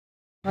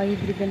Hi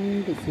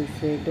everyone, this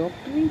is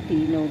Dr. T.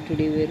 Now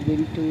today we are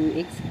going to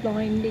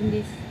explain in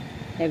this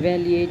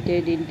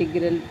evaluated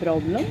integral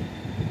problem,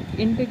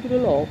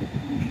 integral of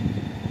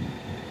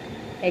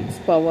x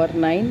power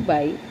 9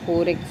 by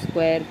 4x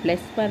square plus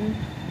 1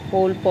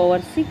 whole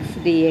power 6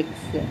 dx.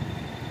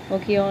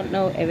 Okay,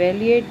 now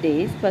evaluate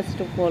this. First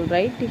of all,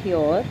 write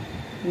here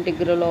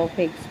integral of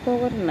x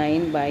power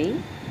 9 by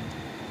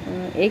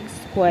x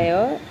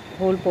square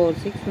whole power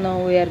 6.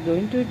 Now we are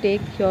going to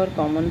take here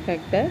common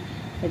factor,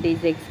 that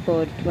is x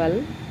power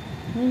 12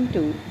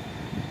 into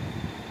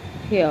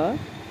here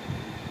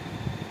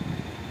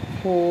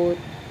 4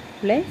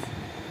 plus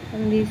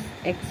and this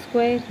x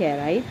square here,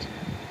 right,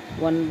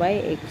 1 by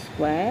x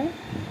square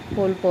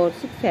whole power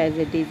 6 as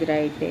it is,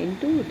 right,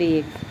 into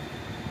dx.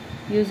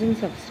 Using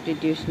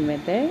substitution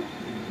method,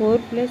 4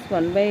 plus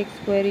 1 by x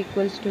square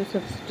equals to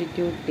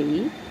substitute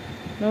t.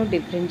 Now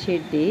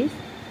differentiate this.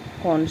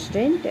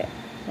 Constant,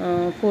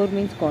 4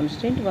 means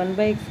constant, 1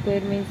 by x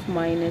square means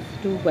minus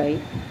 2 by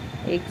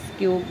x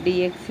cube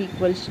dx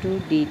equals to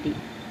dt.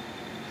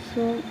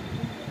 So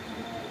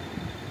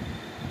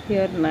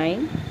here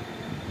 9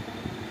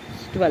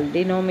 is 12,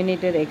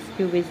 denominator x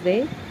cube is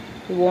there,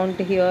 you want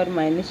here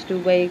minus 2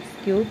 by x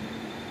cube,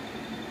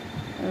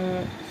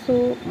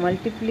 so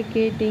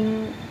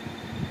multiplicating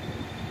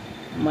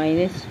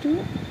minus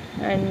 2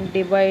 and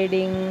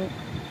dividing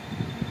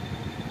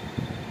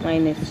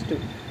minus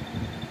 2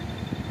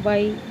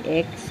 by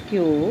x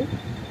cube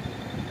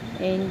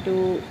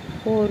into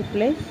 4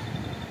 plus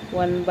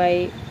 1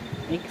 by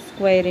x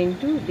square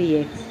into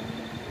dx.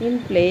 In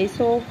place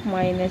of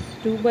minus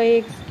 2 by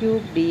x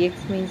cube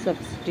dx means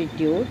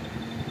substitute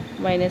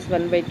minus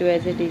 1 by 2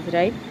 as it is,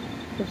 right,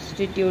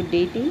 substitute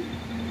dt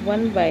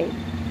 1 by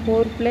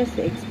 4 plus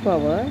x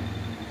power,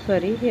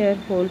 sorry, here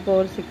whole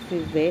power 6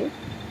 is there,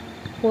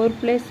 4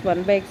 plus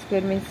 1 by x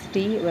square means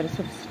t, our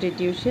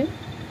substitution,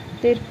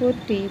 therefore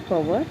t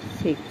power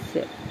 6,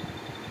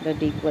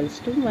 that equals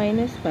to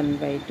minus 1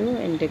 by 2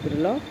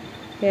 integral of,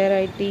 here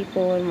I t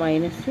power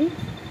minus 6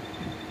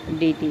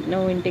 dt.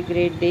 Now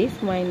integrate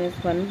this minus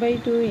 1 by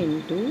 2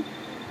 into,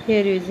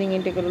 here using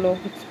integral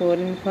of x power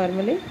in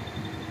formula,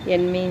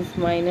 n means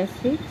minus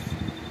 6,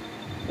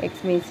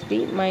 x means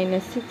t,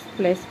 minus 6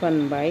 plus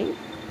 1 by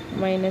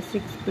minus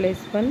 6 plus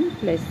 1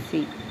 plus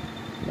c,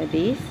 that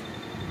is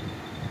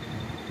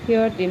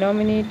here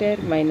denominator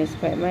minus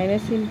 5,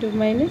 minus into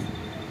minus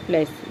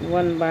plus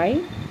 1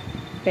 by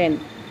 10,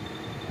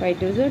 5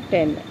 to the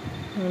 10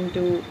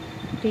 into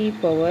t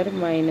power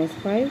minus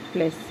 5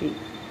 plus c.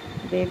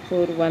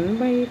 Therefore 1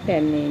 by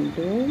 10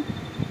 into,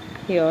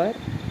 here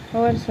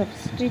our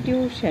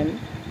substitution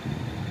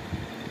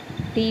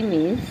t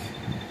means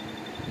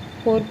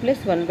 4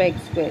 plus 1 by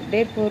x square.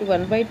 Therefore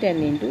 1 by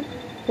 10 into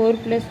 4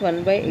 plus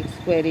 1 by x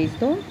square is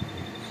the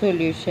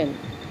solution.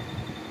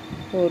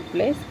 4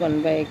 plus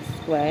 1 by x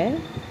square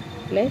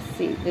plus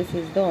c. This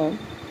is the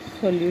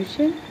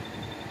solution.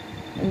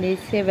 And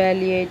this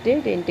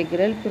evaluated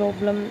integral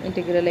problem,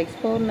 integral x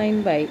power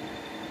 9 by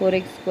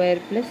 4x square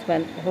plus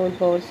 1 whole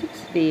power 6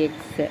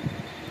 dx.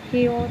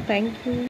 Here, thank you.